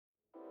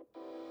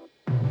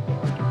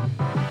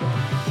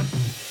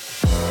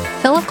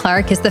Philip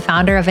Clark is the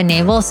founder of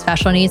Enable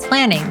Special Needs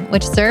Planning,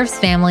 which serves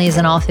families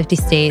in all 50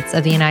 states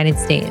of the United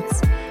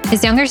States.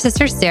 His younger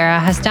sister, Sarah,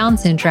 has Down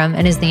syndrome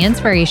and is the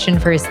inspiration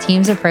for his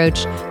team's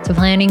approach to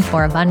planning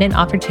for abundant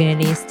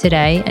opportunities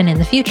today and in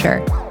the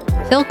future.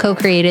 Phil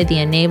co-created the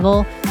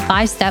Enable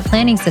 5-step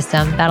planning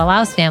system that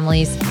allows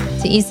families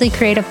to easily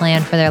create a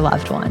plan for their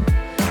loved one.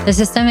 The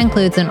system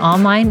includes an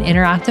online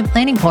interactive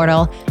planning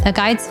portal that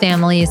guides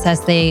families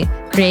as they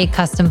create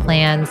custom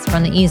plans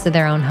from the ease of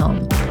their own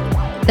home.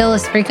 Phil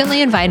is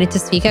frequently invited to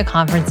speak at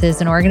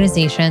conferences and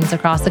organizations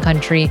across the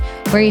country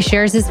where he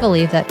shares his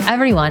belief that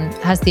everyone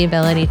has the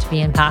ability to be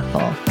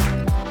impactful.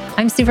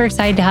 I'm super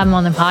excited to have him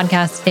on the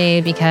podcast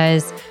today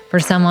because for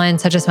someone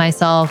such as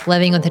myself,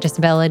 living with a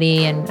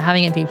disability and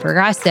having it be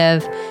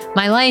progressive,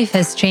 my life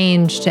has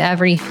changed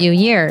every few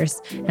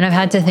years. And I've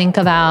had to think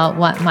about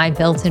what my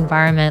built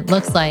environment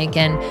looks like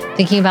and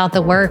thinking about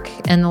the work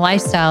and the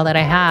lifestyle that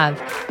I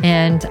have.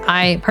 And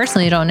I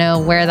personally don't know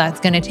where that's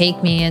going to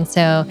take me. And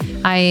so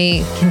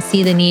I can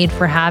see the need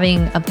for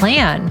having a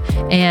plan,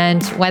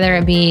 and whether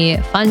it be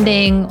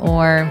funding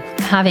or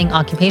having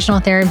occupational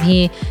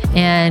therapy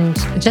and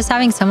just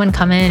having someone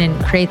come in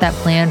and create that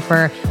plan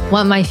for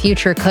what my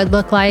future could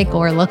look like.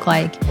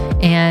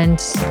 And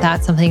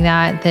that's something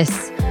that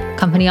this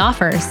company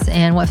offers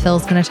and what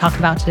Phil's going to talk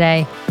about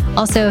today.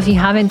 Also, if you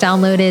haven't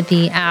downloaded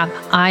the app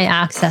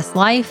iAccess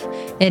Life,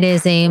 it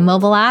is a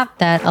mobile app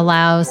that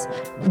allows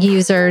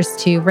users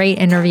to rate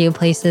and review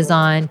places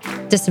on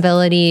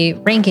disability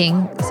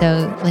ranking.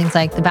 So things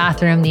like the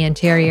bathroom, the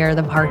interior,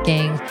 the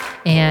parking,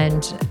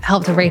 and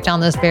help to break down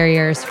those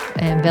barriers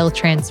and build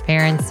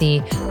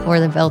transparency for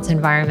the built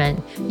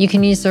environment. You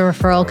can use the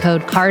referral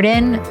code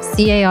CARDEN,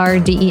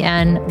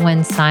 CARDEN,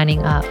 when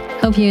signing up.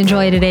 Hope you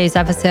enjoy today's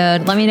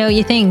episode. Let me know what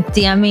you think.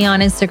 DM me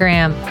on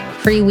Instagram,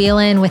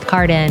 Freewheelin' with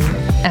Carden,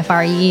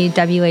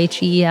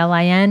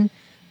 FREWHEELIN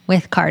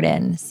with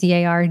Carden,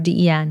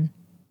 CARDEN.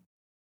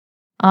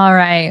 All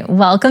right.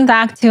 Welcome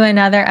back to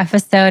another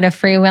episode of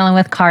Freewheelin'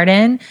 with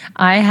Carden.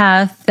 I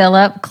have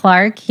Philip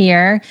Clark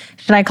here.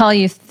 Should I call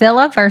you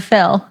Philip or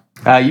Phil?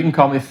 You can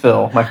call me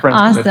Phil. My friends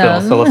call me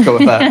Phil, so let's go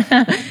with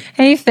that.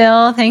 Hey,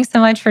 Phil. Thanks so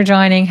much for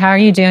joining. How are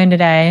you doing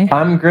today?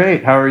 I'm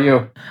great. How are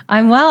you?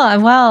 I'm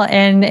well,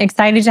 and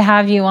excited to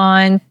have you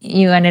on.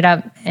 You ended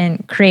up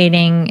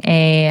creating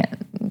a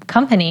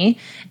company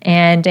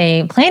and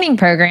a planning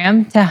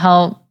program to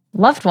help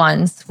loved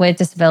ones with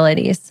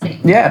disabilities.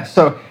 Yeah,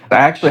 so I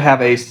actually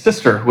have a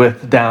sister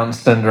with Down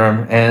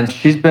syndrome, and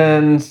she's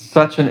been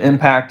such an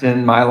impact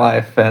in my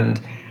life. And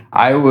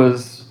I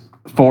was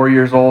 4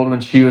 years old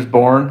when she was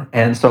born,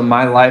 and so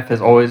my life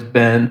has always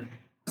been,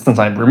 since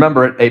I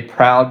remember it, a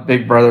proud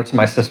big brother to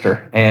my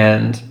sister.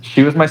 And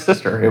she was my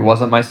sister. It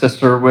wasn't my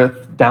sister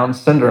with Down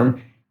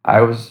syndrome. I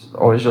was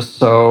always just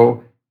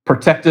so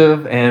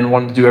protective and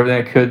wanted to do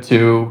everything I could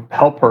to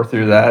help her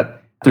through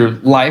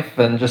life,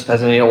 and just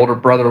as any older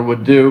brother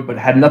would do, but it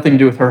had nothing to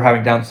do with her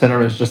having Down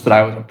syndrome. It was just that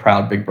I was a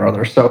proud big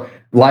brother. So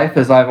life,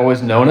 as I've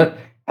always known it,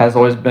 has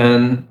always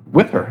been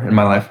with her in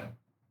my life.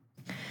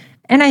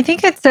 And I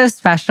think it's so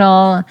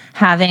special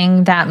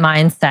having that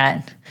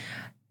mindset,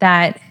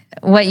 that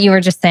what you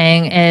were just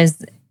saying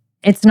is,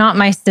 it's not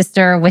my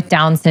sister with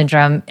Down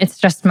syndrome, it's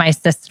just my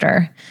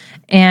sister.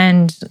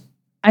 And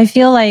I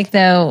feel like,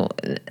 though,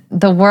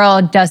 the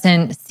world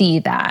doesn't see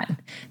that.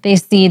 They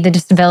see the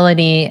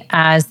disability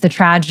as the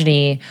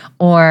tragedy,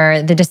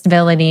 or the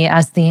disability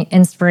as the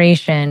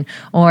inspiration,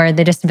 or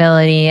the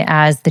disability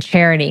as the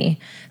charity.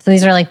 So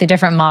these are like the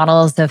different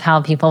models of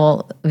how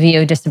people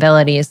view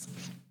disabilities.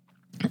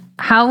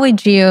 How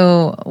would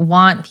you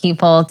want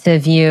people to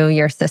view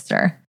your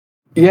sister?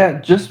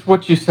 Yeah, just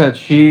what you said.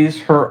 She's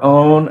her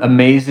own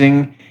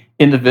amazing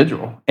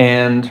individual,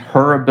 and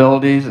her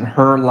abilities and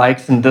her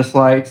likes and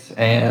dislikes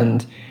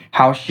and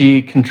how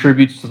she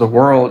contributes to the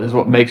world is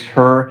what makes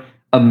her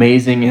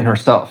amazing in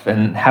herself.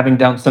 And having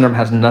Down syndrome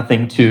has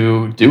nothing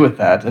to do with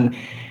that. And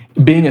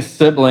being a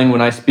sibling,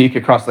 when I speak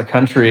across the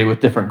country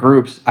with different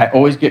groups, I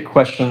always get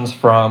questions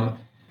from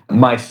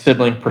my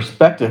sibling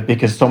perspective,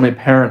 because so many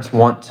parents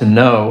want to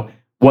know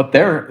what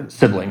their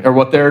sibling or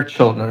what their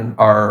children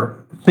are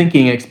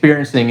thinking,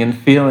 experiencing, and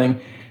feeling.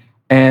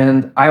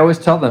 And I always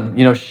tell them,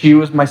 she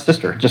was my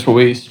sister, just what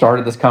we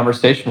started this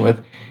conversation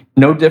with.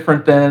 No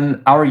different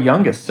than our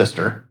youngest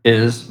sister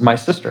is my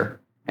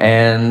sister.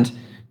 And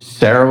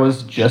Sarah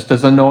was just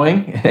as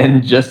annoying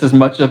and just as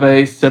much of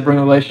a sibling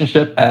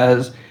relationship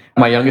as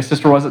my youngest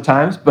sister was at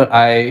times, but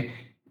I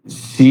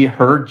see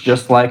her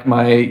just like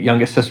my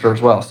youngest sister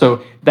as well.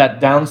 So that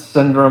Down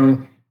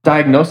syndrome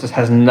diagnosis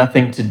has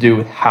nothing to do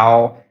with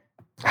how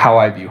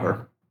I view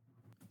her.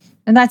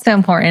 And that's so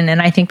important. And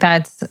I think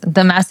that's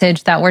the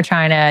message that we're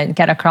trying to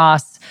get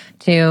across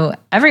to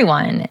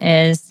everyone,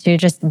 is to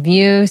just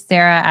view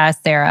Sarah as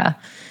Sarah,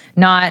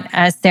 not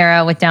as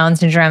Sarah with Down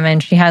syndrome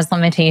and she has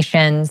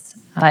limitations.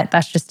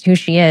 That's just who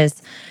she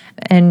is.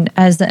 And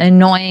as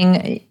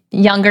annoying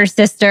younger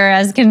sister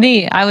as can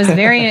be, I was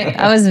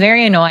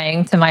very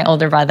annoying to my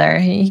older brother.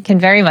 He can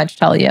very much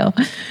tell you.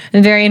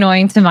 And very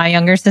annoying to my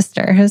younger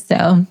sister.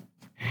 So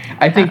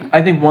I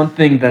think one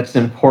thing that's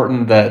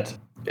important that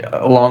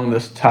along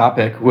this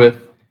topic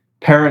with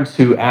parents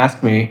who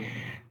ask me,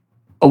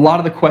 a lot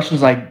of the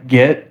questions I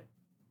get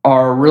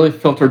are really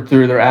filtered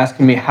through. They're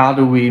asking me, how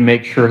do we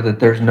make sure that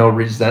there's no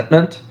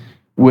resentment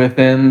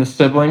within the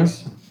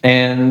siblings?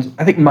 And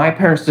I think my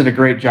parents did a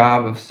great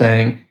job of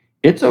saying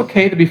it's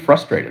okay to be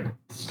frustrated.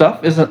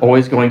 Stuff isn't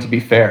always going to be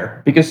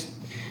fair because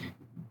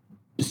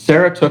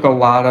Sarah took a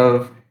lot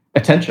of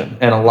attention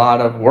and a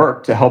lot of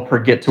work to help her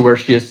get to where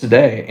she is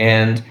today.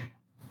 And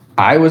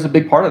I was a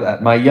big part of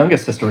that. My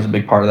youngest sister was a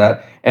big part of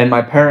that. And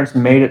my parents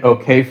made it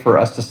okay for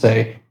us to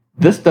say,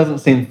 this doesn't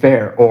seem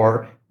fair,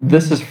 or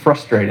this is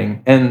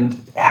frustrating.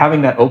 And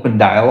having that open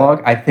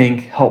dialogue, I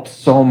think, helps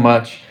so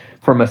much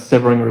from a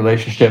sibling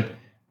relationship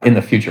in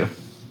the future.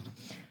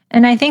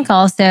 And I think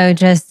also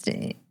just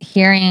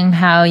hearing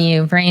how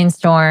you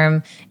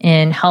brainstorm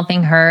in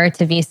helping her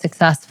to be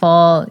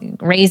successful,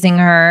 raising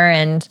her,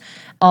 and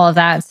all of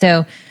that.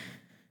 So,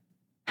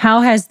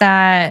 how has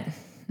that,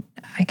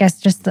 I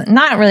guess, just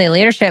not really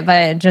leadership,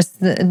 but just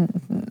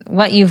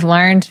what you've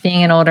learned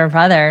being an older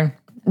brother,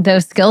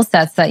 those skill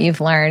sets that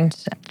you've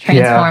learned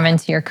transform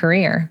into your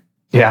career?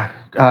 Yeah,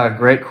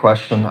 great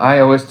question. I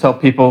always tell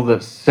people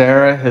that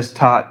Sarah has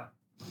taught,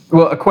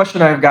 well, a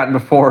question I've gotten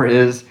before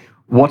is,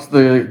 what's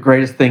the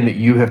greatest thing that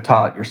you have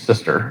taught your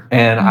sister?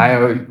 And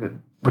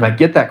when I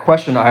get that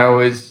question, I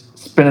always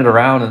spin it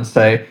around and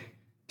say,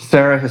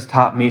 Sarah has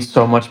taught me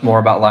so much more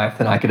about life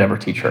than I could ever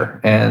teach her.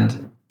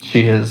 And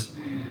she has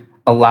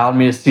allowed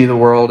me to see the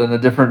world in a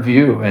different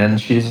view. And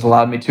she's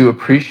allowed me to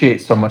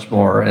appreciate so much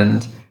more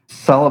and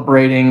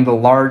celebrating the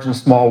large and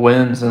small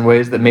wins in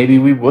ways that maybe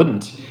we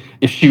wouldn't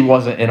if she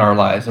wasn't in our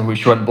lives and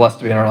she wasn't blessed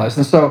to be in our lives.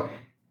 And so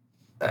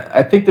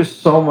I think there's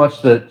so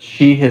much that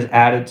she has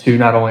added to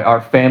not only our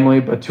family,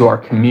 but to our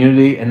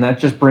community. And that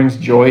just brings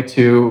joy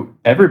to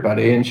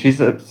everybody. And she's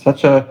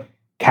such a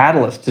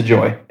catalyst to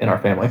joy in our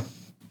family.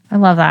 I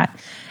love that.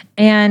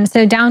 And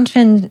so Down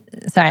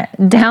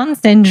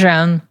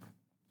syndrome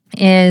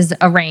is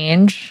a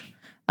range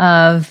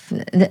of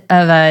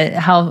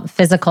how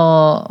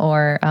physical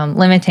or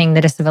limiting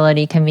the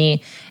disability can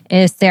be.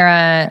 Is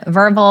Sarah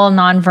verbal,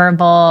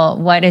 nonverbal?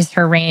 What is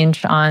her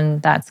range on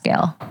that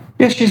scale?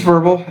 Yeah, she's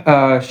verbal.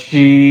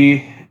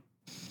 She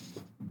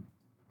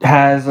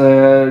has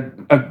a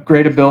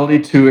great ability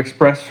to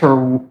express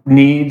her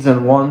needs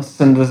and wants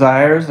and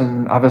desires.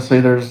 And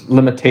obviously there's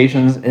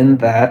limitations in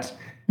that.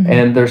 Mm-hmm.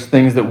 And there's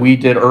things that we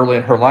did early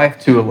in her life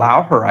to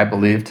allow her, I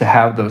believe, to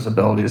have those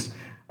abilities.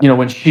 You know,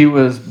 when she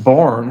was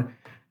born,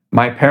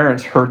 my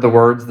parents heard the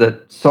words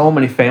that so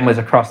many families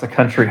across the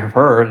country have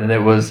heard, and it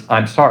was,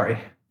 I'm sorry,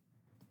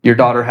 your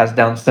daughter has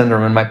Down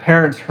syndrome. And my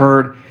parents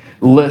heard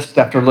list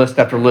after list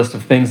after list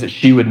of things that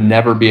she would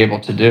never be able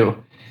to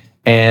do.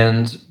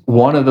 And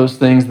one of those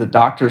things that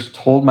doctors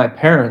told my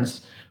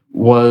parents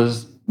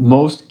was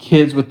most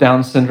kids with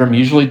Down syndrome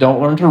usually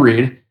don't learn to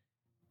read,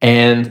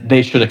 and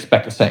they should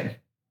expect the same.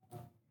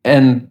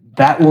 And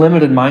that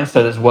limited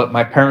mindset is what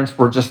my parents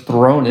were just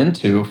thrown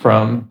into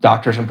from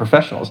doctors and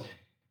professionals.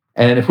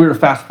 And if we were to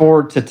fast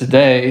forward to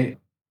today,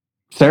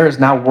 Sarah is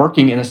now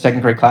working in a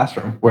second grade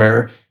classroom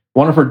where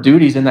one of her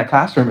duties in that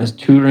classroom is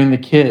tutoring the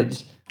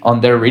kids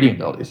on their reading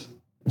abilities.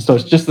 And so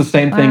it's just the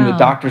same thing the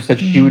doctor said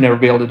she would never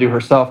be able to do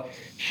herself.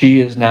 She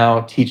is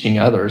now teaching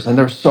others. And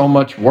there's so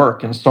much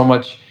work and so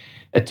much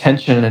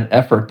attention and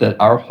effort that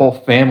our whole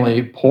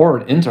family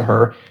poured into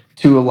her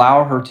to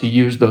allow her to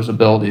use those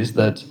abilities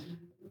that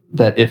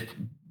if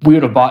we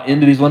would have bought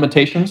into these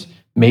limitations,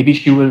 maybe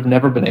she would have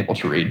never been able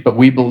to read. But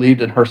we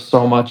believed in her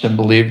so much and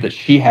believed that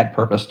she had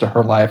purpose to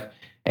her life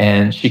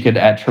and she could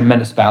add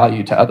tremendous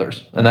value to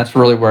others. And that's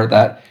really where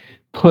that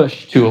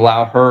push to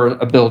allow her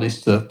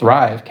abilities to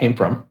thrive came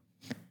from.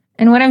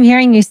 And what I'm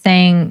hearing you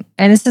saying,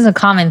 and this is a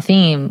common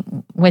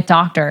theme with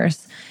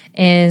doctors,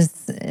 is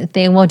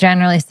they will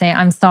generally say,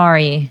 I'm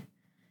sorry.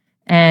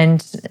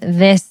 And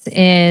this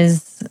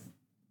is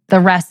the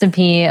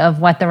recipe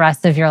of what the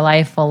rest of your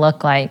life will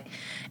look like.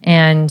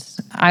 And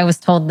I was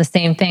told the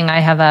same thing. I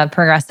have a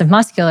progressive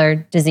muscular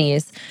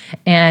disease,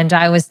 and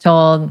I was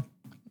told,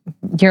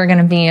 you're going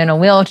to be in a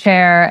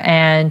wheelchair,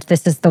 and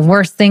this is the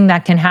worst thing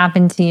that can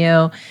happen to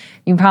you.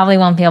 You probably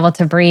won't be able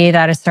to breathe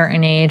at a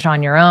certain age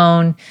on your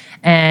own,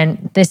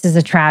 and this is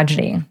a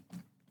tragedy.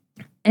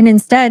 And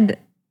instead,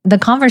 the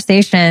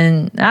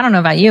conversation, I don't know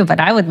about you, but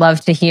I would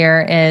love to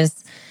hear is,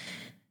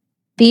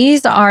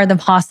 these are the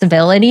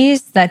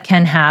possibilities that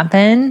can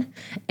happen.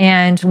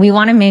 And we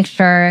want to make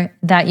sure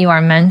that you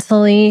are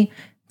mentally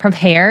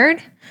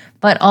prepared,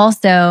 but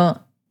also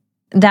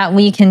that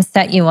we can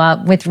set you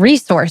up with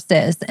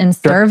resources and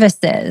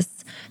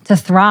services to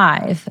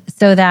thrive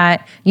so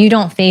that you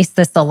don't face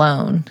this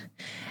alone.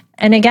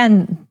 And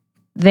again,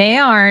 they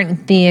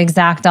aren't the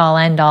exact all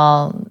end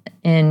all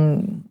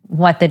in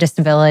what the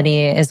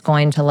disability is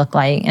going to look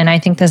like. And I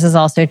think this is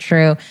also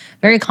true,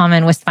 very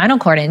common with spinal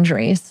cord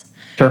injuries.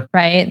 Sure.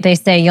 Right? They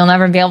say you'll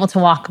never be able to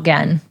walk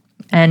again.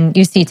 And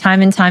you see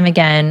time and time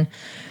again,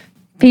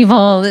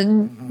 people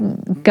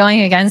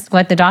going against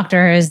what the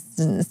doctor has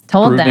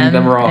told Proving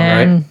them wrong,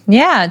 and right?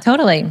 Yeah,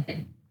 totally.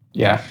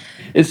 Yeah.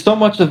 It's so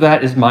much of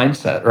that is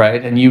mindset,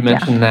 right? And you Yeah.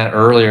 mentioned that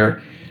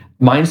earlier.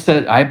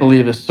 Mindset, I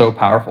believe, is so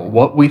powerful.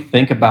 What we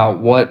think about,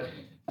 what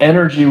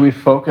energy we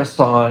focus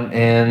on,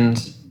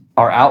 and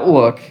our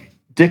outlook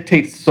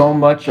dictates so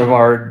much of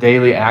our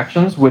daily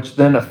actions, which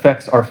then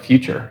affects our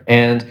future.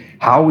 And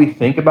how we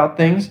think about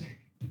things,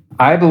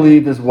 I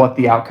believe, is what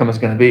the outcome is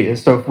going to be.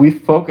 So if we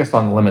focus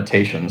on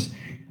limitations,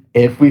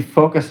 if we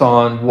focus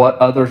on what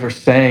others are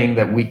saying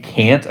that we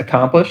can't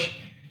accomplish,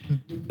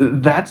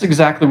 that's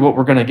exactly what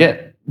we're going to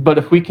get. But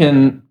if we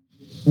can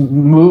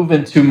move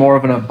into more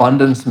of an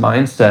abundance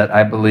mindset,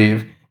 I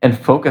believe, and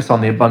focus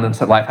on the abundance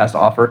that life has to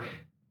offer,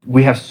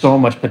 we have so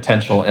much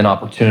potential and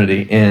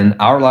opportunity in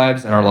our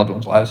lives and our loved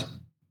ones' lives.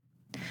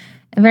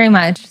 Very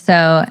much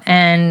so.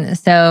 And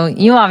so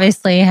you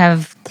obviously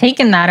have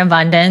taken that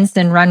abundance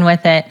and run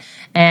with it,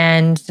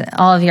 and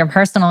all of your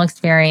personal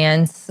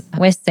experience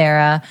with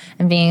Sarah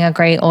and being a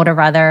great older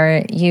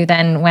brother, you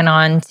then went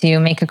on to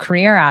make a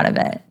career out of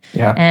it.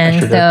 Yeah, I And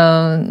sure did.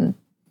 so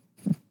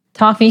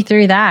talk me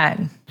through that.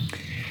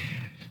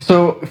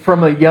 So,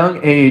 from a young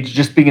age,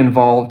 just being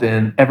involved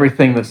in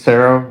everything that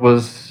Sarah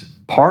was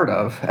part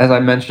of, as I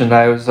mentioned,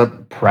 I was a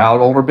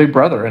proud older big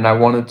brother and I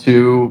wanted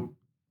to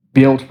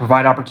be able to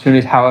provide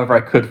opportunities however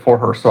I could for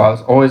her. So, I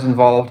was always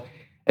involved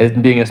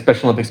in being a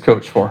Special Olympics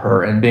coach for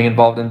her and being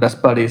involved in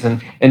Best Buddies.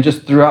 And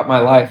just throughout my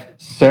life,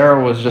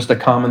 Sarah was just a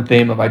common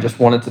theme of I just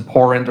wanted to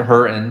pour into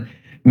her and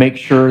make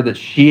sure that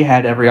she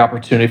had every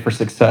opportunity for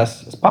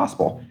success as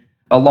possible,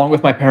 along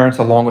with my parents,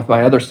 along with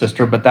my other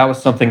sister. But that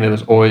was something that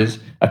was always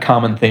a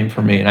common theme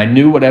for me. And I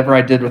knew whatever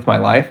I did with my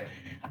life,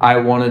 I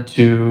wanted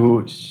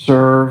to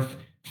serve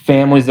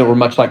families that were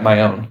much like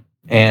my own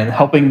and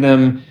helping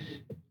them.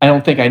 I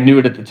don't think I knew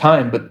it at the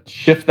time, but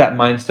shift that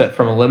mindset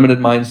from a limited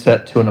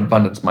mindset to an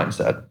abundance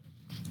mindset.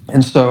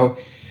 And so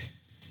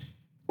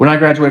when I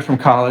graduated from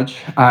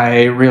college,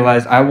 I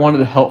realized I wanted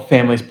to help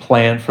families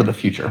plan for the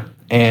future.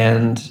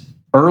 And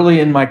early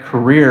in my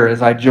career,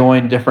 as I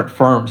joined different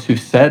firms who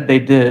said they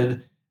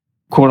did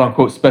quote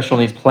unquote special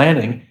needs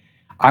planning,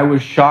 I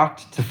was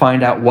shocked to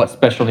find out what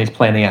special needs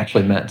planning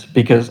actually meant,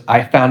 because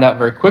I found out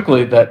very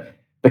quickly that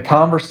the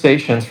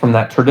conversations from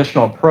that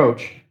traditional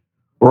approach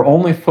were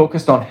only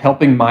focused on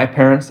helping my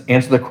parents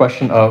answer the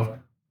question of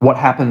what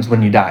happens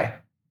when you die.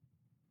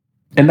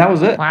 And that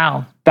was it.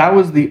 Wow. That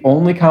was the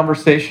only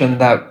conversation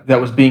that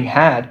was being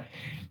had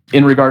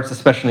in regards to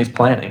special needs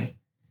planning.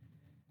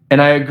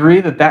 And I agree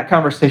that that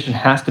conversation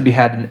has to be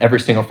had in every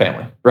single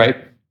family, right?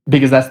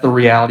 Because that's the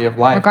reality of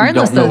life. We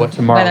Regardless don't know what of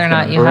tomorrow whether is or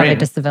going not to you have a bring.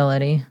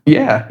 disability.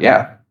 Yeah,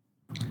 yeah.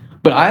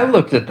 But I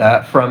looked at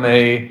that from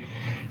a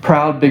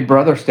proud big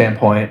brother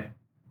standpoint,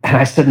 and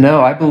I said,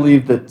 no, I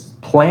believe that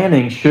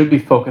planning should be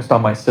focused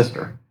on my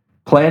sister.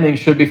 Planning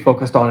should be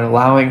focused on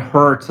allowing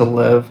her to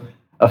live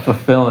a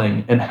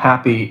fulfilling and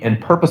happy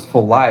and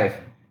purposeful life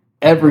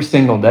every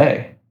single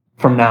day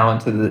from now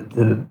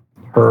into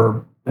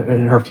her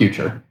in her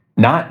future,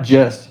 not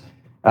just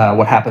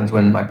what happens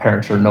when my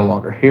parents are no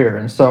longer here.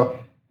 And so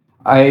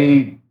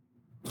I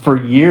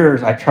for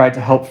years, I tried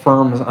to help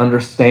firms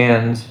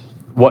understand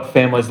what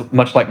families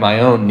much like my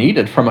own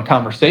needed from a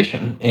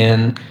conversation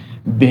in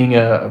being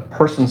a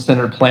person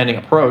centered planning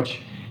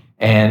approach.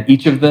 And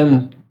each of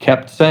them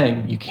kept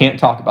saying, you can't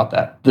talk about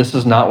that. This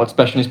is not what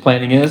special needs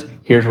planning is.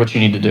 Here's what you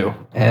need to do.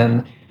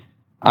 And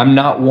I'm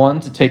not one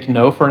to take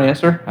no for an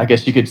answer. I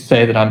guess you could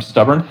say that I'm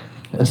stubborn.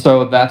 And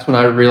so that's when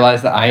I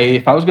realized that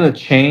if I was going to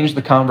change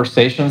the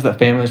conversations that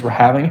families were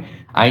having,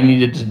 I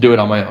needed to do it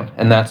on my own.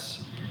 And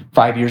that's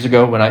 5 years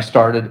ago when I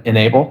started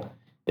Enable,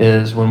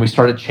 is when we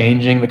started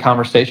changing the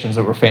conversations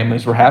that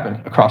families were having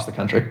across the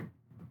country.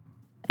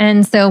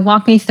 And so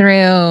walk me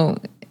through,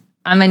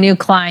 I'm a new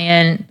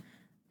client.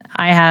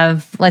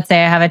 Let's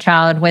say I have a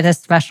child with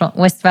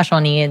special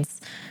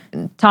needs.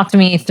 Talk to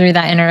me through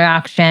that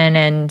interaction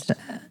and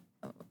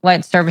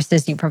what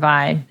services you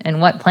provide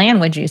and what plan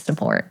would you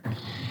support?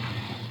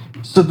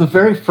 So the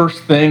very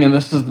first thing, and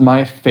this is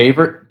my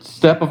favorite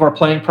step of our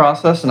planning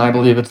process, and I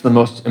believe it's the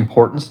most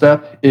important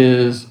step,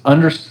 is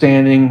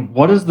understanding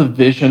what is the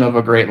vision of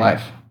a great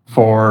life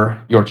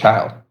for your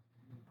child.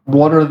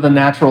 What are the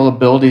natural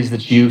abilities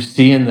that you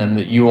see in them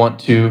that you want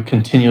to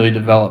continually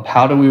develop?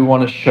 How do we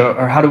want to show,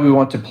 or how do we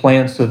want to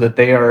plan so that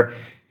they are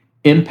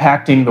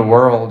impacting the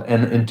world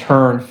and in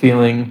turn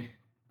feeling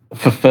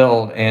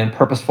fulfilled and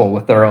purposeful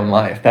with their own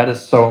life? That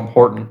is so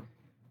important.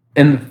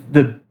 And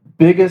the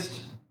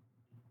biggest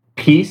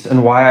piece,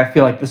 and why I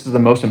feel like this is the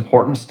most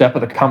important step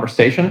of the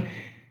conversation,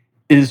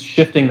 is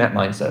shifting that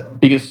mindset.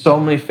 Because so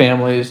many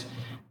families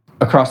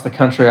across the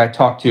country I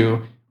talk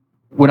to,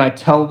 when I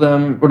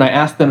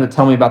ask them to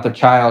tell me about their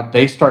child,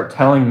 they start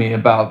telling me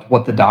about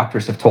what the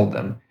doctors have told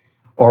them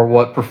or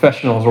what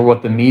professionals or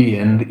what the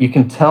media, and you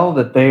can tell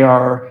that they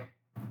are,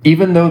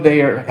 even though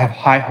have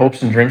high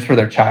hopes and dreams for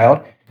their child,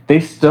 they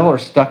still are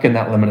stuck in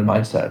that limited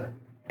mindset.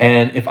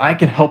 And if I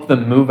can help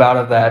them move out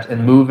of that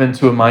and move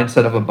into a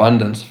mindset of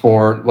abundance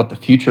for what the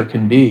future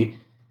can be,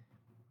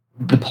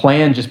 the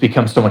plan just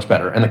becomes so much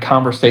better and the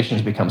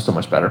conversations become so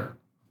much better.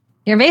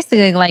 You're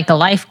basically like a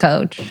life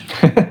coach.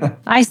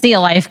 I see a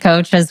life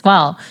coach as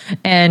well.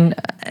 And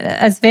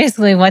that's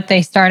basically what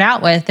they start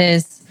out with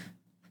is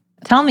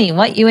tell me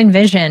what you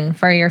envision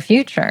for your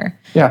future.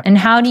 Yeah. And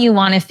how do you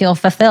want to feel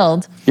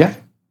fulfilled? Yeah.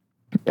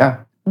 Yeah.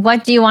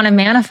 What do you want to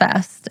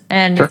manifest?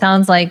 And Sure. it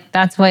sounds like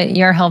that's what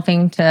you're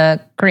helping to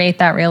create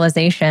that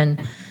realization.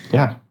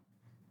 Yeah.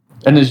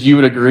 And as you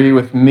would agree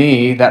with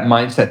me, that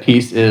mindset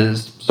piece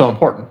is so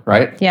important,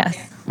 right? Yes.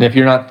 And if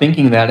you're not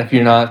thinking that, if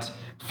you're not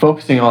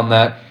focusing on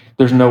that,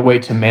 there's no way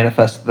to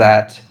manifest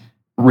that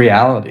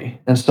reality.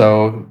 And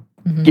so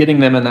getting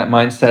them in that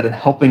mindset and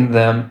helping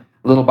them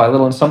little by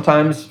little. And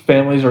sometimes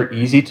families are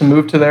easy to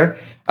move to there.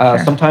 Sure.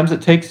 Sometimes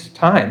it takes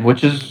time,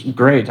 which is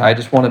great. I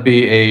just want to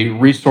be a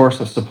resource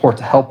of support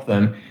to help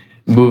them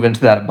move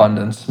into that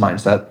abundance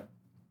mindset.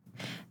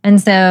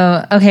 And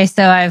so, okay,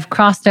 so I've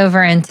crossed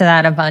over into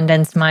that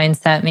abundance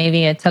mindset.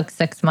 Maybe it took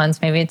 6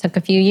 months, maybe it took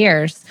a few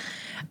years.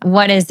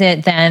 What is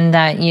it then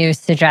that you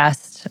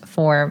suggest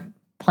for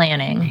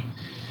planning?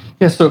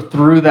 Yeah, so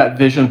through that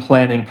vision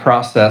planning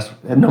process,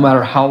 and no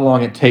matter how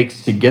long it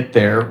takes to get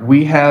there,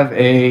 we have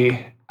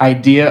a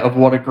idea of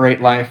what a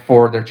great life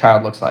for their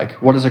child looks like.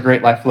 What does a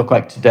great life look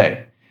like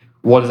today?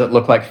 What does it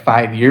look like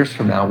 5 years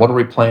from now? What are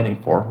we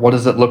planning for? What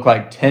does it look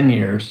like 10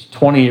 years,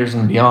 20 years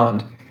and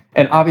beyond?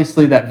 And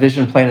obviously that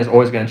vision plan is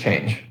always going to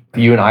change. If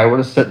you and I were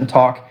to sit and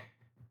talk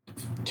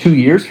 2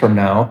 years from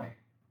now,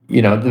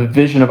 the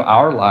vision of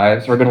our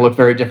lives are going to look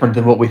very different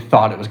than what we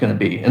thought it was going to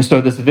be. And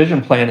so this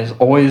vision plan is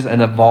always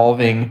an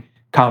evolving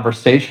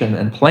conversation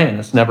and plan.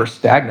 It's never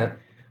stagnant.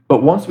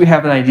 But once we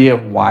have an idea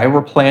of why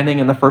we're planning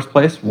in the first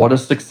place, what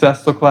does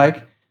success look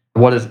like?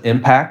 What does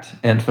impact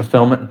and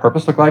fulfillment and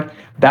purpose look like?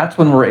 That's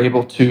when we're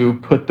able to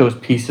put those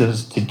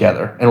pieces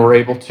together and we're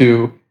able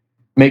to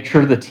make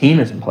sure the team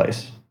is in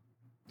place.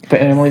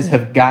 Families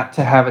have got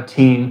to have a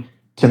team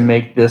to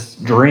make this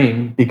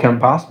dream become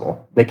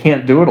possible. They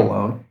can't do it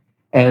alone.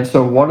 And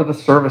so what are the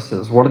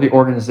services? What are the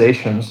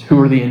organizations?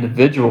 Who are the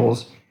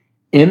individuals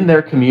in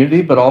their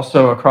community, but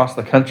also across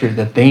the country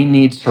that they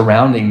need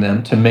surrounding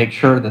them to make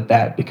sure that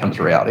that becomes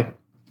a reality?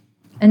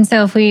 And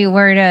so if we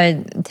were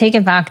to take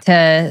it back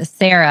to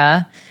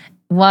Sarah,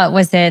 what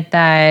was it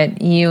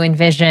that you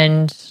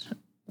envisioned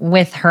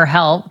with her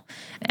help?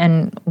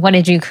 And what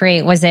did you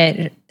create? Was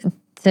it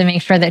to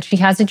make sure that she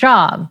has a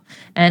job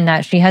and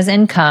that she has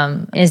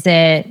income? Is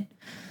it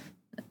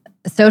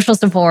social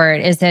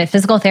support? Is it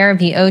physical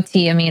therapy,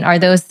 OT? I mean, are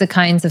those the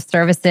kinds of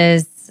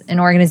services and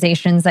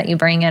organizations that you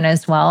bring in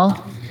as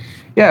well?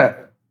 Yeah,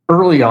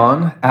 early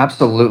on,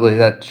 absolutely,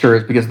 that sure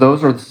is, because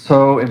those are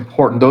so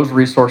important. Those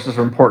resources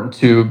are important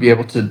to be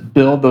able to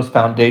build those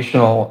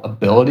foundational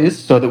abilities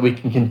so that we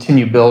can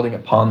continue building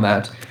upon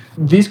that.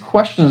 These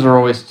questions are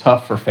always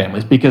tough for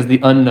families because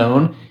the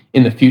unknown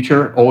in the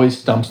future always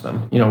stumps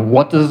them.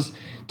 What does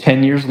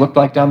 10 years look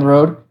like down the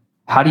road?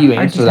 How do you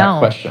answer that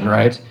question,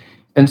 right?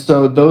 And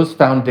so those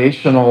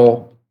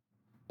foundational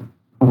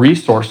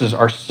resources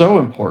are so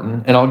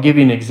important. And I'll give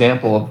you an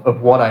example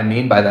of what I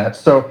mean by that.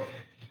 So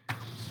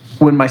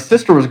when my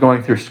sister was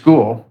going through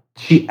school,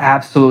 she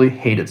absolutely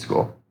hated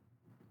school.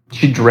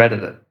 She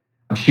dreaded it.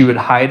 She would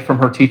hide from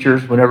her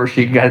teachers whenever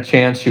she got a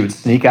chance. She would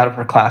sneak out of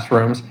her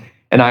classrooms.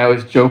 And I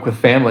always joke with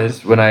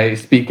families when I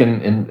speak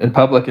in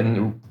public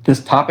and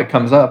this topic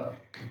comes up,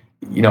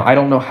 I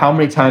don't know how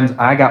many times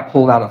I got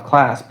pulled out of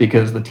class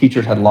because the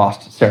teachers had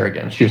lost Sarah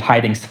again. She was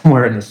hiding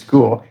somewhere in the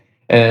school.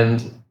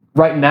 And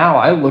right now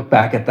I look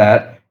back at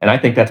that and I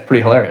think that's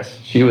pretty hilarious.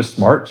 She was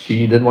smart.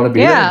 She didn't want to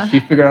be there.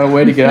 She figured out a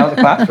way to get out of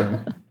the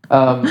classroom.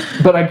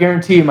 But I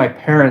guarantee you my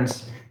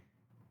parents,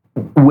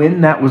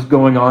 when that was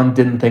going on,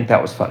 didn't think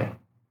that was funny.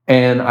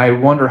 And I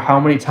wonder how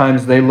many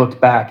times they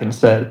looked back and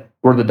said,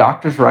 were the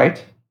doctors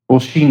right? Will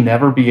she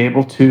never be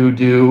able to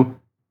do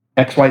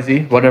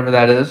XYZ, whatever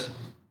that is?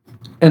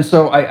 And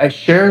so I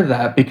share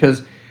that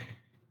because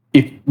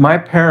if my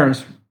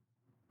parents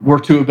were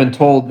to have been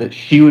told that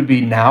she would be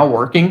now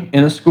working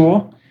in a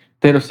school,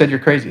 they'd have said, you're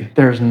crazy.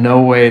 There's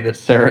no way that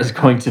Sarah is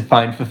going to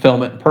find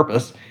fulfillment and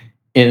purpose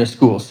in a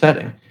school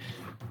setting.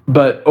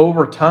 But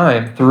over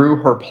time, through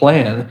her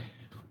plan,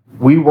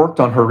 we worked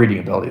on her reading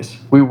abilities.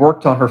 We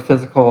worked on her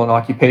physical and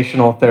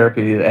occupational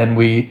therapy, and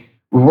we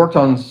worked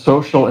on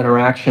social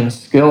interaction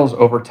skills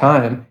over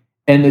time.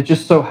 And it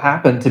just so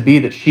happened to be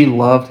that she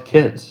loved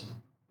kids.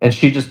 And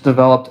she just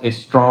developed a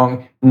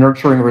strong,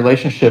 nurturing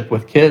relationship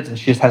with kids, and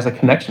she just has a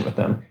connection with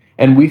them.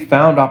 And we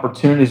found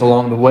opportunities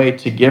along the way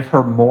to give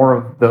her more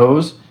of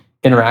those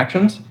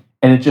interactions.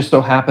 And it just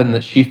so happened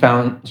that she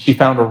found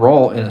a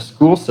role in a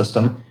school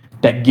system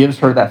that gives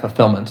her that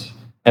fulfillment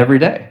every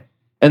day.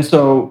 And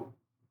so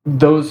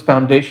those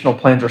foundational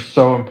plans are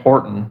so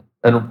important,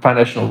 and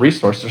foundational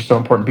resources are so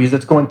important because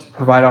it's going to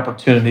provide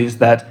opportunities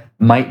that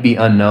might be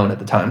unknown at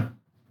the time.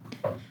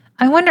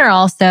 I wonder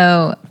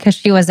also, because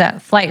she was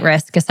at flight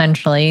risk,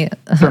 essentially,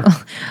 Sure.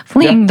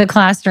 fleeing the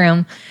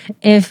classroom,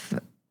 if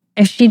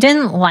she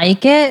didn't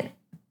like it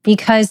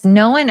because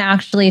no one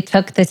actually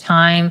took the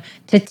time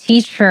to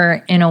teach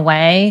her in a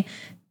way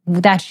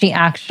that she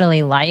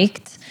actually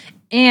liked,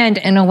 and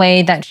in a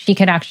way that she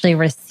could actually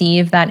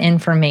receive that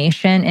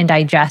information and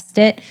digest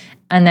it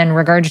and then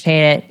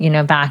regurgitate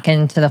it, back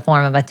into the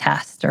form of a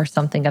test or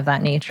something of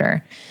that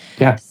nature.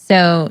 Yeah.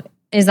 So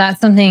is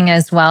that something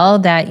as well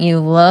that you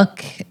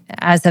look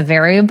as a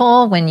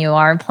variable when you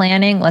are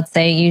planning? Let's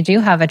say you do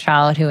have a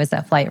child who is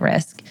at flight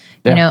risk,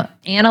 Yeah.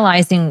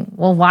 analyzing,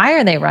 well, why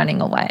are they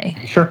running away?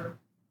 Sure.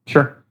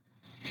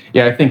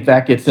 Yeah, I think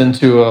that gets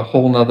into a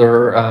whole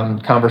nother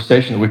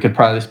conversation that we could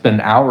probably spend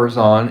hours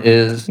on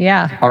is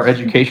Yeah. our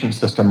education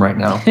system right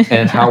now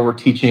and how we're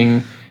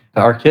teaching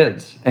our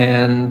kids.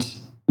 And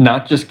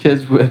not just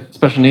kids with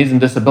special needs and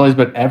disabilities,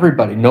 but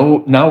everybody.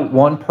 No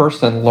one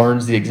person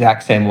learns the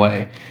exact same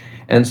way.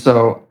 And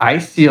so I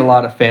see a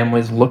lot of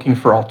families looking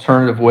for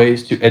alternative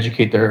ways to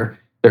educate their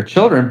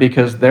children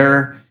because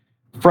they're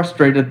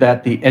frustrated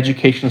that the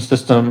education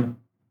system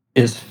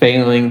is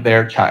failing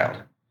their child.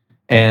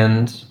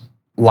 And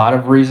a lot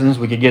of reasons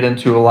we could get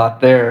into a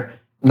lot there,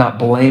 not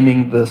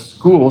blaming the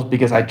schools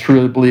because I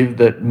truly believe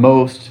that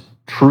most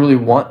truly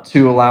want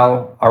to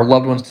allow our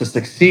loved ones to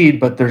succeed,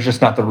 but there's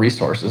just not the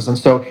resources. And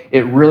so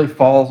it really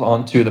falls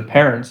onto the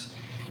parents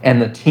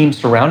and the team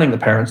surrounding the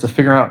parents to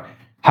figure out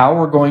how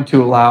we're going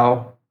to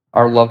allow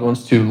our loved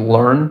ones to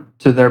learn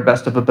to their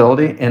best of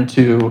ability and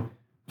to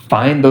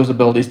find those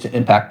abilities to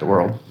impact the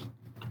world.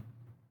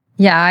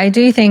 Yeah, I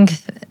do think,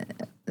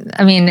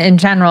 in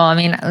general,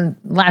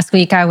 last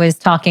week I was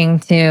talking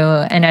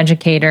to an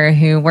educator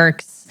who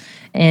works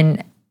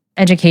in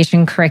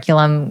education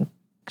curriculum.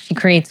 She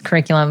creates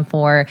curriculum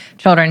for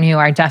children who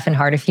are deaf and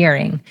hard of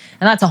hearing.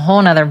 And that's a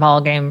whole nother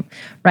ballgame,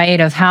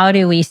 right? Of how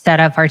do we set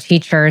up our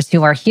teachers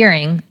who are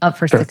hearing up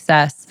for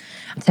success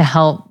to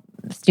help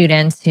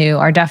students who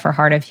are deaf or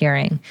hard of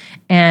hearing.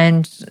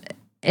 And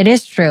it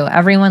is true.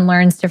 Everyone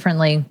learns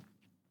differently.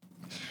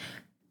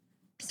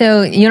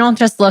 So you don't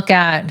just look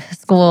at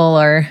school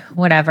or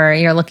whatever.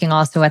 You're looking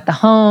also at the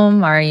home.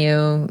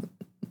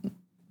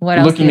 What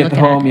else looking are you at the looking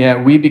home?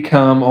 Yeah, we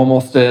become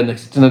almost an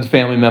extended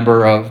family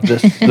member of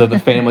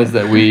the families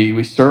that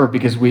we serve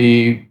because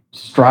we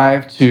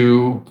strive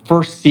to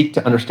first seek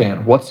to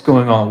understand what's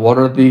going on. What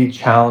are the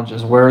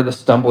challenges? Where are the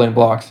stumbling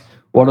blocks?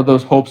 What are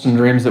those hopes and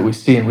dreams that we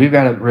see? And we've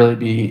got to really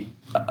be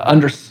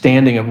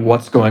understanding of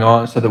what's going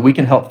on so that we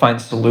can help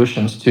find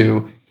solutions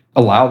to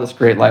allow this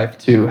great life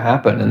to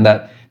happen. And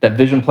that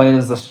vision plan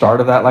is the start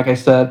of that, like I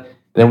said.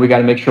 Then we got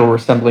to make sure we're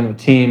assembling the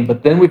team,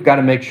 but then we've got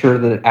to make sure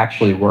that it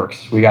actually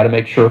works. We got to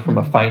make sure from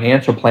a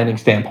financial planning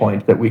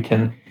standpoint that we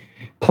can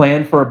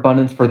plan for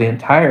abundance for the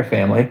entire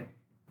family,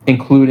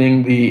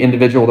 including the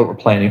individual that we're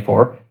planning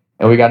for.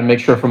 And we got to make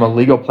sure from a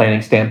legal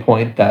planning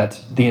standpoint that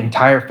the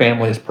entire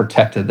family is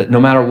protected, that no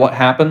matter what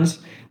happens,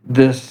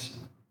 this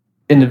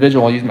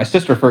individual, I'll use my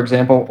sister, for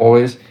example,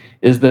 always,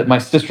 is that my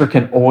sister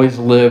can always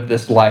live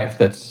this life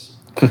that's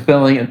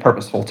fulfilling and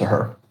purposeful to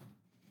her.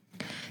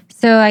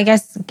 So I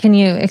guess, can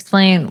you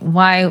explain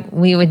why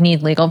we would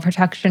need legal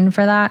protection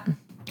for that?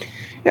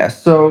 Yeah,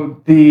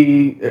 so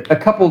a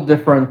couple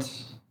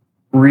different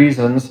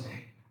reasons.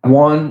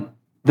 One,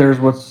 there's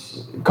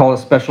what's called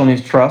a special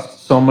needs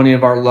trust. So many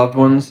of our loved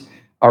ones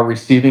are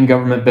receiving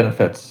government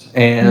benefits.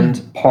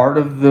 And part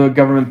of the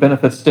government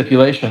benefits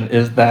stipulation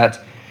is that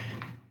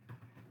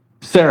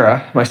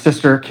Sarah, my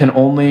sister, can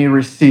only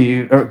have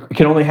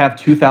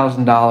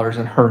 $2,000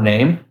 in her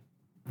name.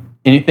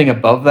 Anything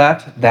above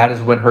that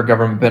is when her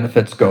government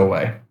benefits go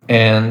away.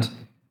 And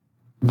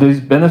these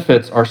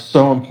benefits are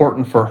so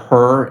important for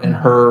her and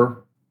her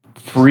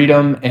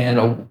freedom and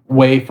a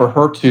way for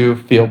her to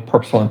feel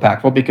purposeful and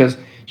impactful because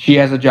she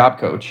has a job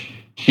coach.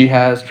 She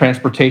has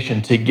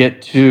transportation to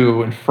get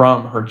to and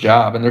from her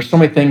job. And there's so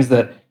many things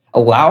that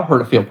allow her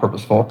to feel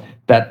purposeful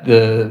that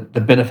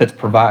the benefits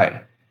provide.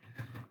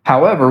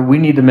 However, we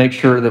need to make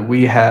sure that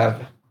we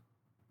have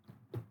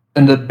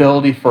an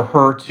ability for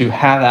her to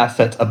have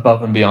assets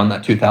above and beyond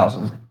that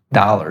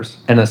 $2,000.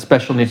 And a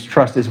special needs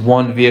trust is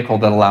one vehicle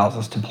that allows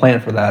us to plan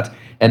for that.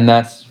 And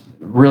that's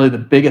really the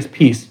biggest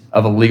piece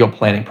of a legal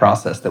planning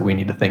process that we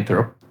need to think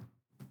through.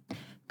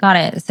 Got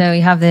it. So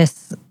you have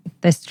this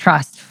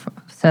trust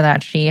so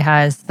that she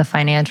has the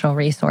financial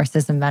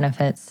resources and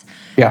benefits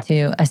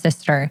to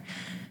assist her.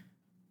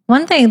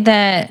 One thing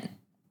that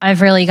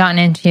I've really gotten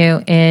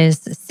into is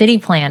city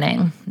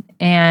planning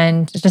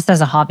and just as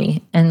a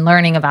hobby and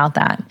learning about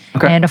that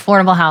and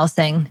affordable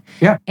housing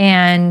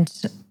and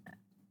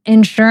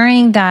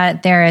ensuring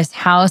that there is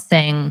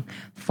housing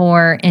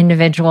for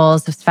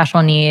individuals with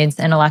special needs,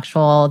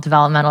 intellectual,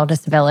 developmental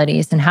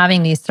disabilities, and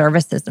having these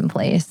services in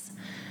place.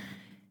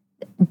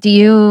 Do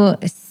you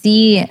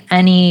see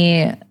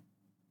any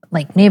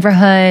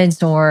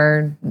neighborhoods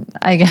or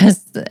I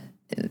guess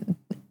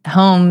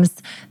homes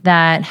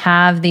that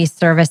have these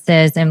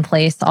services in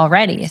place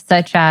already,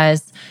 such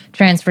as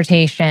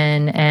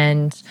transportation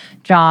and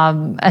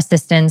job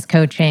assistance,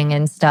 coaching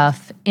and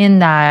stuff in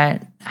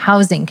that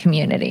housing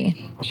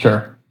community?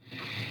 Sure.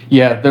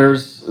 Yeah,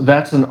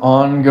 that's an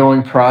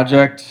ongoing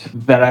project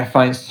that I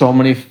find so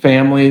many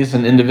families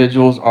and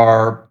individuals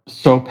are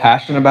so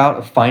passionate about,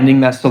 of finding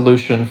that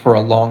solution for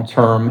a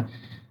long-term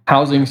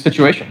housing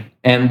situation.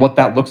 and what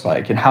that looks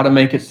like and how to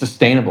make it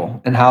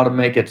sustainable and how to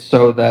make it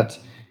so that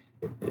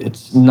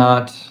it's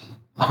not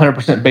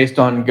 100% based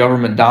on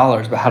government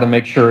dollars, but how to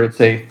make sure it's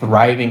a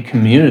thriving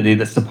community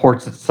that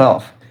supports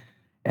itself.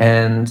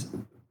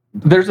 And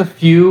there's a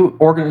few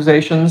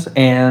organizations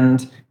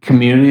and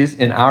communities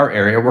in our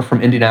area. We're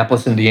from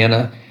Indianapolis,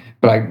 Indiana,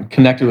 but I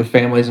connected with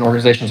families and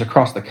organizations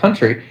across the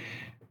country.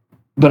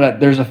 But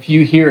there's a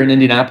few here in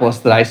Indianapolis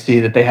that I see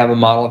that they have a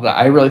model that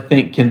I really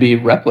think can be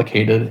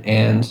replicated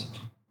and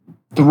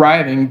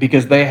thriving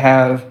because they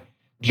have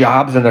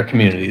jobs in their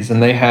communities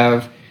and they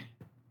have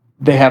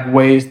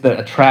ways that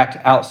attract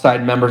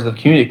outside members of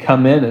the community to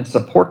come in and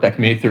support that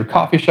community through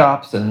coffee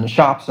shops and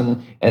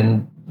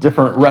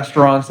different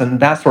restaurants and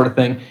that sort of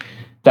thing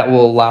that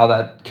will allow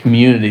that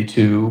community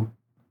to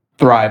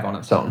thrive on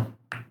its own.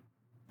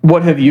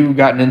 What have you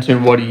gotten into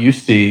and what do you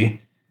see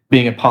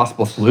being a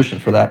possible solution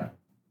for that?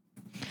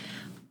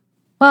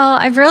 Well,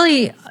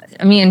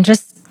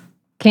 just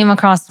came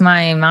across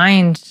my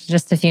mind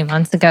just a few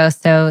months ago,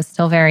 so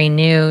still very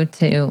new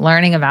to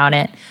learning about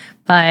it.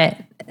 But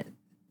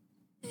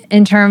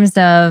in terms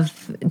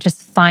of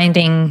just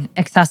finding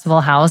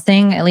accessible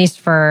housing, at least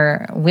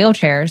for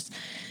wheelchairs,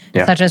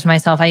 such as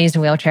myself, I use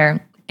a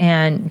wheelchair,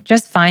 and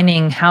just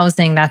finding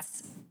housing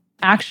that's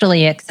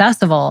actually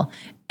accessible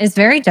is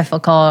very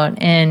difficult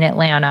in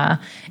Atlanta.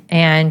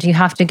 And you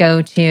have to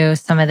go to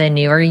some of the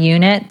newer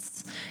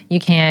units. You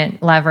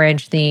can't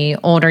leverage the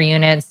older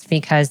units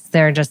because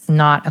they're just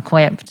not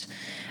equipped.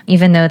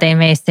 Even though they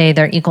may say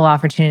they're equal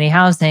opportunity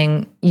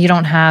housing, you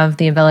don't have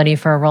the ability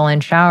for a roll-in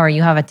shower.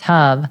 You have a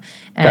tub,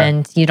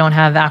 and you don't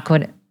have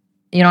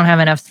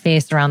enough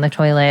space around the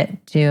toilet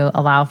to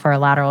allow for a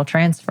lateral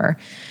transfer.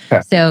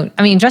 Okay. So,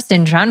 just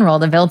in general,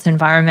 the built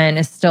environment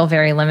is still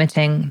very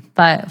limiting.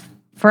 But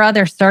for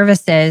other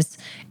services,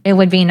 it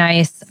would be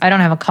nice. I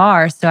don't have a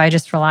car, so I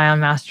just rely on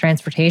mass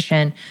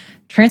transportation.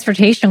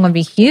 Transportation would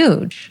be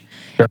huge.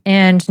 Sure.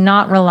 And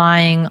not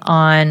relying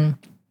on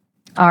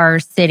our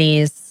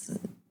city's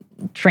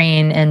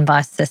train and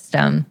bus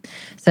system.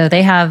 So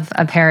they have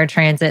a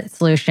paratransit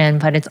solution,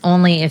 but it's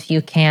only if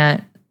you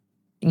can't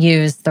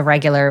use the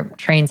regular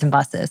trains and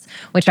buses,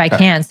 which I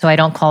can, so I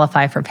don't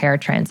qualify for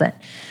paratransit.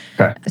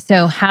 Okay.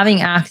 So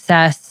having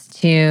access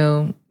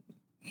to,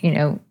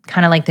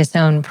 kind of like this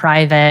own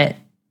private,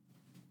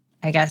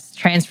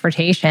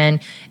 transportation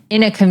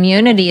in a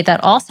community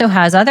that also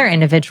has other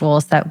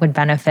individuals that would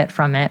benefit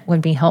from it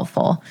would be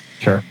helpful.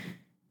 Sure.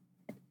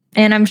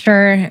 And I'm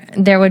sure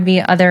there would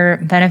be other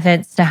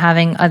benefits to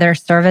having other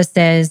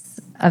services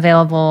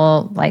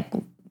available,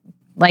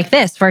 like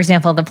this, for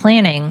example, the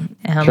planning,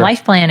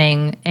 life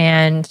planning,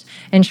 and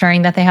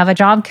ensuring that they have a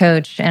job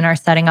coach and are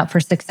setting up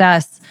for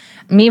success.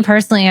 Me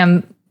personally,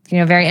 I'm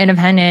very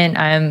independent.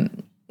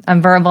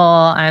 I'm verbal.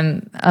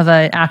 I'm of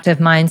an active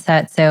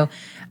mindset, so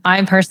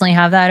I personally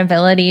have that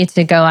ability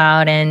to go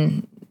out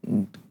and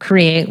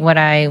create what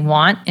I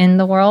want in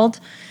the world.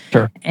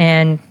 Sure.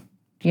 And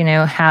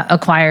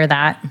acquire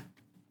that.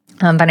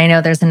 But I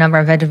know there's a number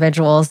of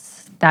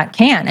individuals that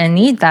can't and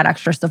need that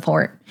extra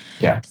support.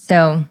 Yeah.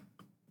 So,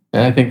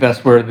 and I think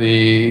that's where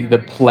the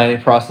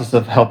planning process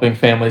of helping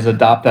families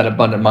adopt that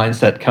abundant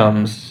mindset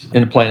comes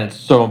into play. And it's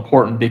so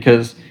important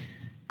because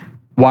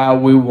while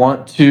we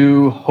want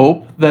to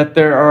hope that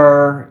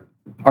our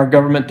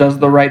government does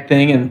the right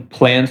thing and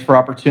plans for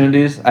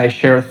opportunities, I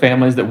share with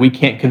families that we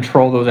can't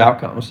control those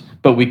outcomes,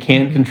 but we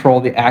can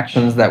control the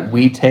actions that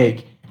we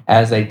take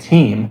as a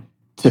team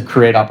to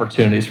create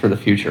opportunities for the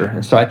future.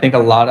 And so I think a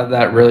lot of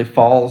that really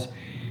falls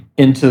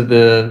into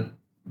the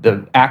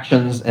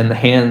actions and the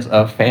hands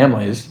of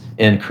families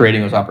in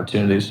creating those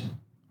opportunities.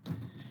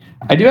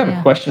 I do have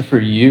a question for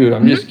you.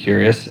 I'm just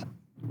curious,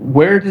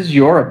 where does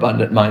your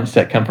abundant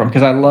mindset come from?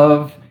 Because I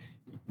love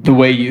the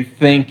way you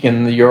think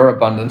and your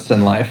abundance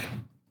in life.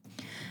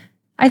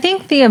 I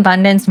think the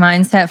abundance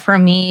mindset for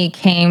me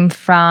came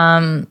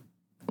from,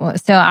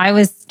 so I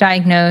was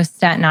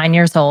diagnosed at 9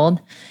 years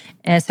old.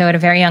 And so at a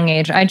very young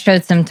age, I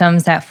showed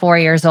symptoms at 4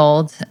 years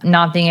old,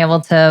 not being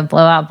able to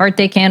blow out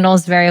birthday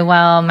candles very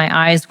well. My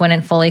eyes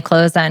wouldn't fully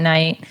close at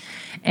night.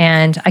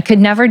 And I could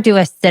never do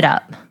a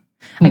sit-up.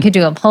 I could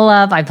do a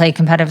pull-up. I played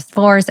competitive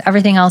sports,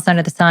 everything else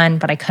under the sun,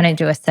 but I couldn't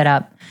do a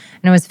sit-up.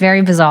 And it was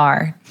very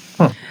bizarre.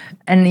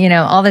 And,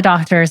 all the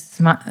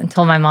doctors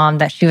told my mom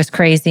that she was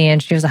crazy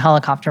and she was a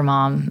helicopter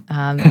mom.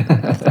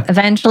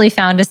 Eventually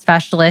found a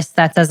specialist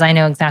that says, I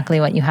know exactly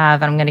what you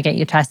have. And I'm going to get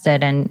you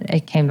tested. And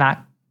it came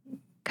back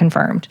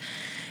confirmed.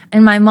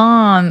 And my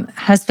mom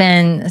has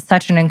been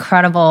such an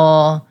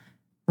incredible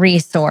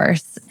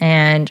resource,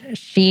 and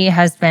she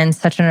has been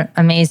such an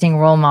amazing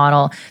role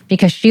model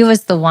because she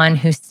was the one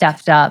who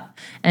stepped up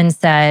and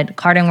said,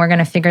 Carden, we're going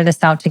to figure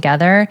this out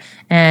together.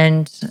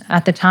 And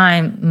at the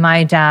time,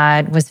 my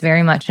dad was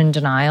very much in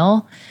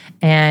denial.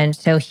 And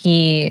so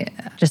he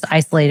just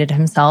isolated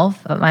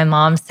himself. But my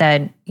mom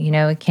said,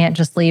 it can't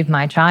just leave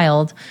my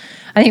child.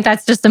 I think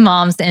that's just a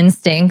mom's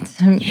instinct,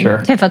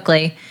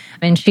 typically.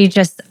 And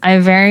I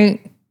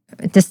very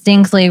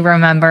distinctly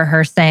remember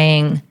her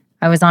saying,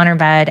 I was on her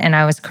bed and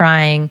I was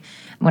crying.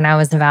 when I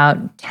was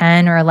about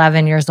 10 or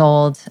 11 years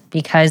old,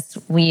 because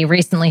we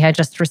recently had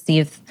just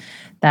received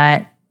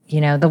that,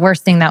 the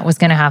worst thing that was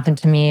going to happen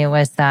to me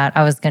was that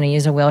I was going to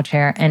use a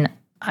wheelchair. And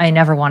I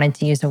never wanted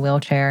to use a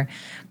wheelchair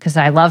because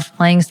I loved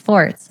playing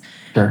sports.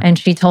 Sure. And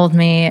she told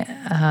me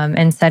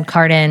and said,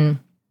 Cardin,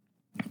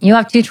 you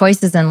have two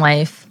choices in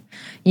life.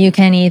 You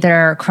can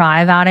either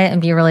cry about it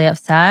and be really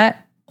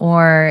upset,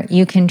 or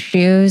you can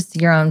choose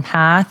your own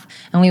path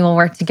and we will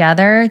work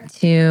together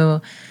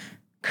to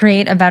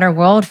create a better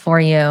world for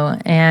you.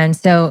 And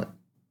so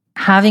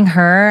having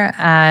her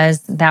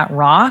as that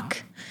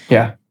rock,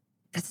 Yeah.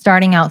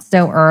 starting out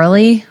so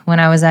early when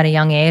I was at a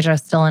young age, I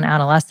was still an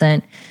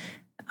adolescent,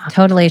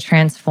 totally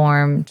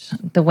transformed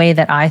the way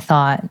that I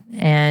thought.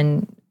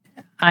 And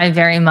I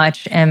very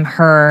much am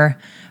her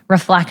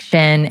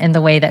reflection in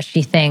the way that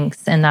she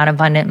thinks and that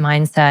abundant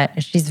mindset.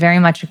 She's very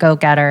much a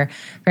go-getter,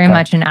 very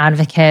much an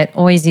advocate,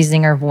 always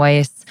using her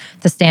voice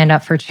to stand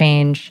up for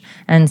change.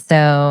 And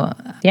so,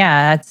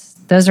 yeah,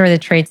 those are the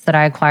traits that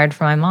I acquired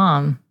from my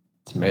mom.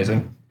 It's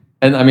amazing.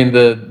 And I mean,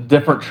 the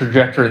different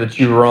trajectory that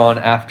you were on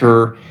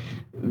after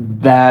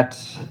that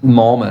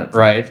moment,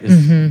 right,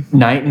 is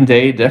night and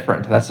day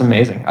different. That's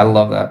amazing. I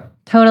love that.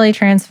 Totally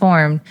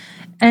transformed.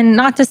 And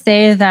not to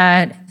say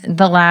that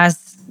the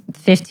last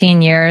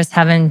 15 years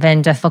haven't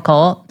been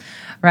difficult,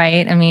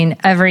 right? I mean,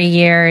 every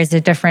year is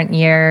a different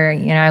year.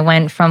 I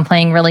went from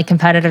playing really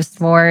competitive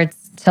sports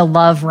to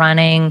love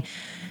running,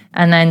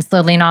 and then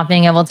slowly not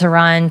being able to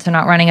run to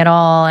not running at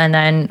all. And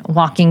then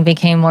walking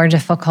became more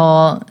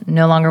difficult,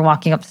 no longer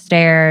walking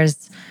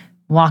upstairs.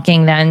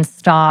 Walking then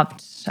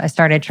stopped. I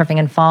started tripping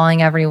and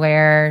falling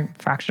everywhere,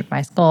 fractured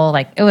my skull.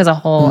 Like, it was a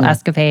whole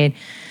escapade.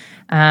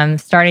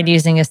 Started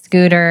using a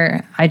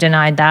scooter. I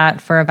denied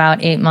that for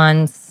about 8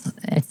 months.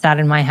 It sat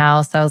in my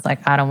house. I was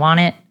like, I don't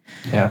want it.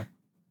 Yeah.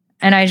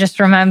 And I just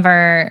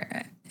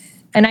remember,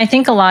 and I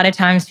think a lot of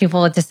times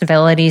people with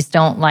disabilities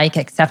don't like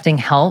accepting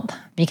help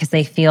because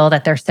they feel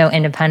that they're so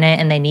independent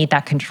and they need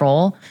that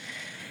control.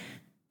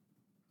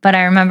 But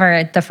I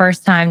remember the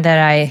first time that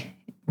I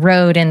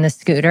rode in the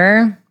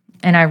scooter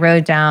and I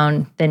rode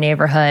down the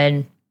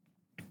neighborhood,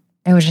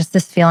 it was just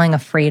this feeling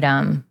of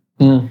freedom,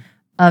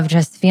 of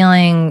just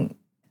feeling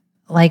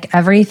like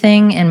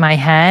everything in my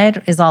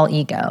head is all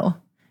ego,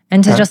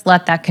 and to just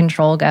let that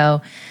control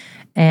go.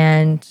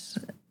 And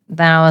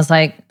then I was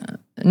like,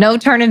 no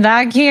turning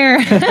back here.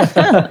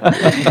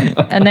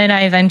 And then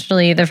I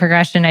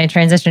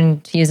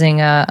transitioned to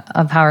using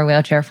a power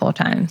wheelchair full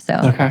time. So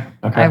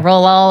I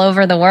roll all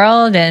over the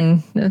world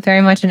and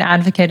very much an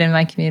advocate in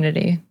my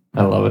community.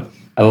 I love it.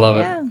 I love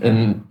it.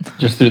 And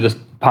just through this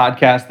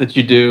podcast that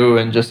you do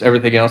and just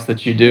everything else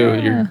that you do,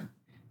 you're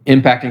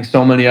impacting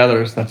so many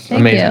others. That's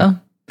amazing. Thank you.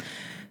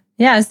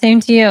 Yeah, same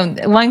to you.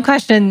 One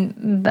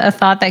question, a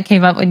thought that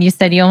came up when you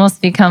said you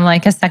almost become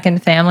like a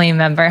second family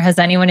member. Has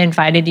anyone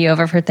invited you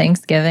over for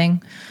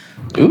Thanksgiving?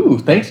 Ooh,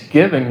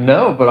 Thanksgiving?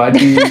 No, but I'd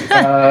be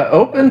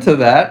open to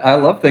that. I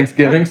love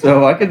Thanksgiving,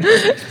 so I could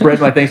spread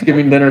my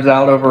Thanksgiving dinners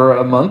out over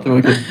a month and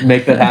we could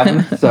make that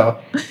happen. So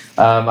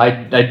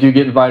I do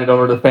get invited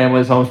over to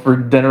families' homes for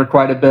dinner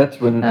quite a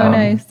bit.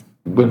 Nice.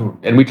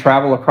 And we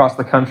travel across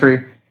the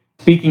country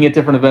speaking at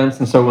different events.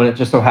 And so when it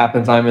just so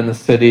happens I'm in the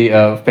city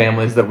of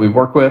families that we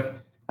work with,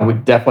 and we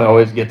definitely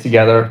always get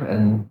together.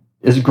 And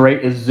as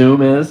great as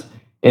Zoom is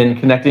in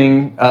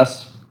connecting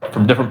us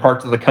from different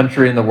parts of the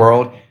country and the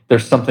world,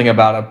 there's something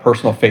about a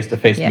personal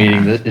face-to-face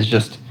meeting that is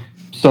just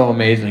so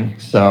amazing.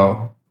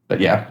 So,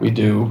 but yeah, we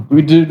do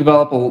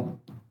develop a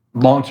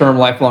long-term,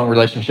 lifelong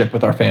relationship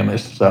with our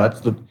families. So that's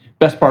the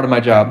best part of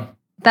my job.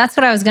 That's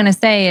what I was going to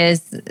say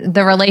is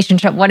the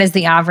relationship. What is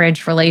the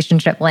average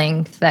relationship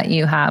length that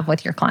you have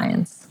with your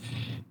clients?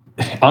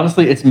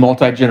 Honestly, it's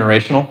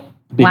multi-generational.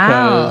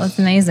 Wow, that's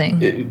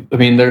amazing.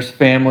 There's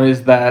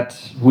families that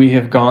we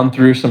have gone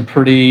through some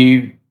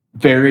pretty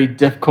very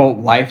difficult,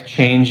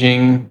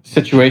 life-changing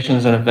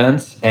situations and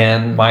events,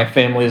 and my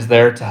family is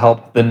there to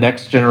help the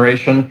next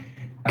generation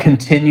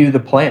continue the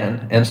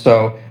plan. And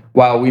so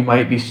while we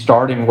might be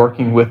starting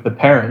working with the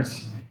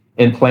parents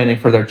in planning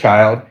for their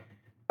child,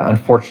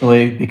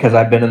 unfortunately, because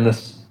I've been in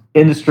this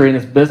industry and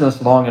this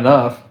business long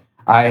enough,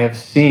 I have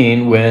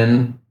seen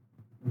when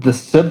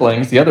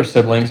the other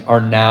siblings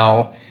are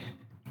now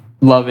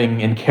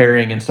loving and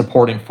caring and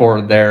supporting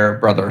for their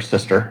brother or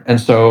sister.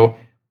 And so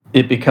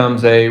it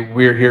becomes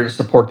we're here to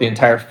support the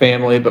entire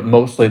family, but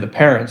mostly the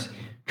parents,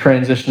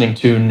 transitioning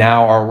to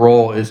now our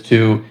role is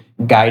to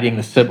guiding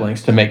the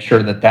siblings to make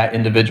sure that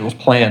individual's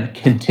plan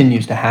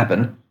continues to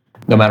happen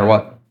no matter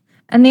what.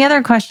 And the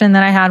other question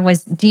that I had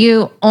was, do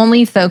you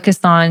only focus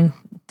on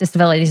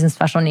disabilities and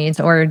special needs,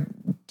 or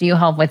do you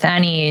help with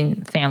any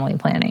family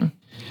planning?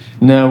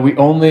 No, we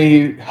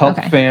only help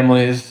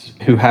families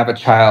who have a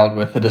child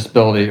with a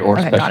disability or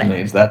special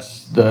needs.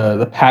 That's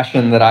the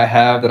passion that I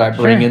have, that I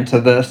bring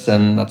into this,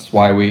 and that's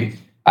why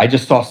I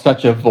just saw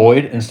such a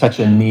void and such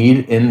a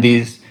need in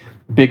these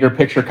bigger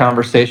picture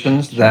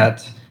conversations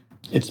that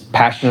it's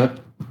passionate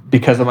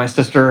because of my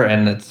sister,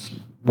 and it's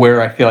where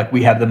I feel like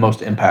we have the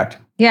most impact.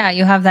 Yeah,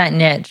 you have that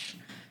niche.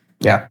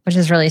 Yeah. Which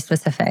is really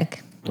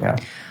specific. Yeah.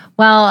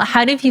 Well,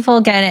 how do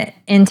people get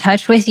in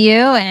touch with you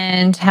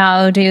and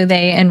how do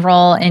they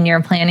enroll in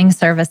your planning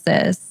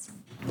services?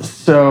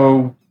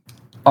 So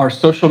our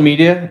social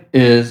media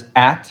is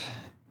at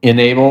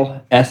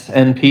Enable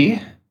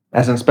SNP,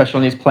 as in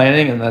special needs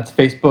planning, and that's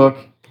Facebook,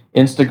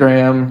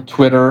 Instagram,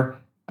 Twitter,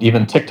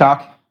 even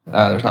TikTok.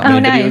 There's not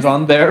many videos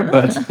on there,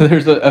 but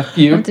there's a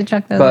few. I'll have to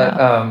check those out.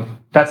 But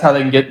that's how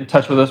they can get in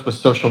touch with us with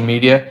social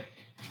media.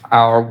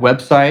 Our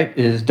website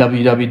is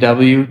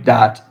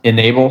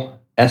www.enablesnp,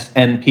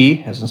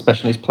 as in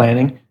special needs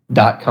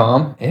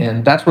planning.com,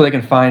 and that's where they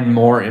can find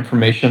more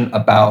information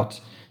about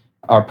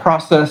our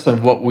process and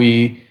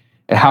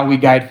how we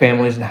guide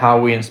families and how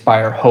we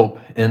inspire hope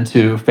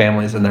into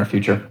families in their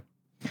future.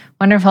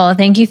 Wonderful.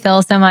 Thank you,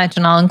 Phil, so much.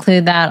 And I'll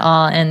include that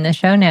all in the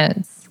show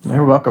notes.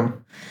 You're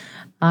welcome.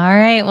 All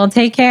right. Well,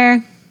 take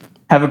care.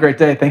 Have a great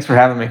day. Thanks for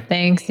having me.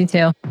 Thanks. You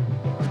too.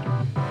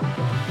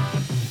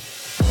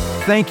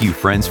 Thank you,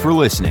 friends, for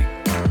listening.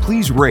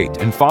 Please rate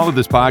and follow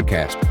this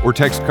podcast or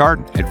text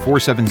Carden at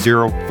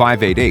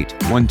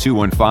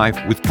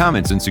 470-588-1215 with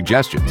comments and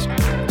suggestions.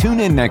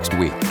 Tune in next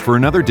week for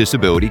another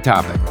disability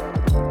topic.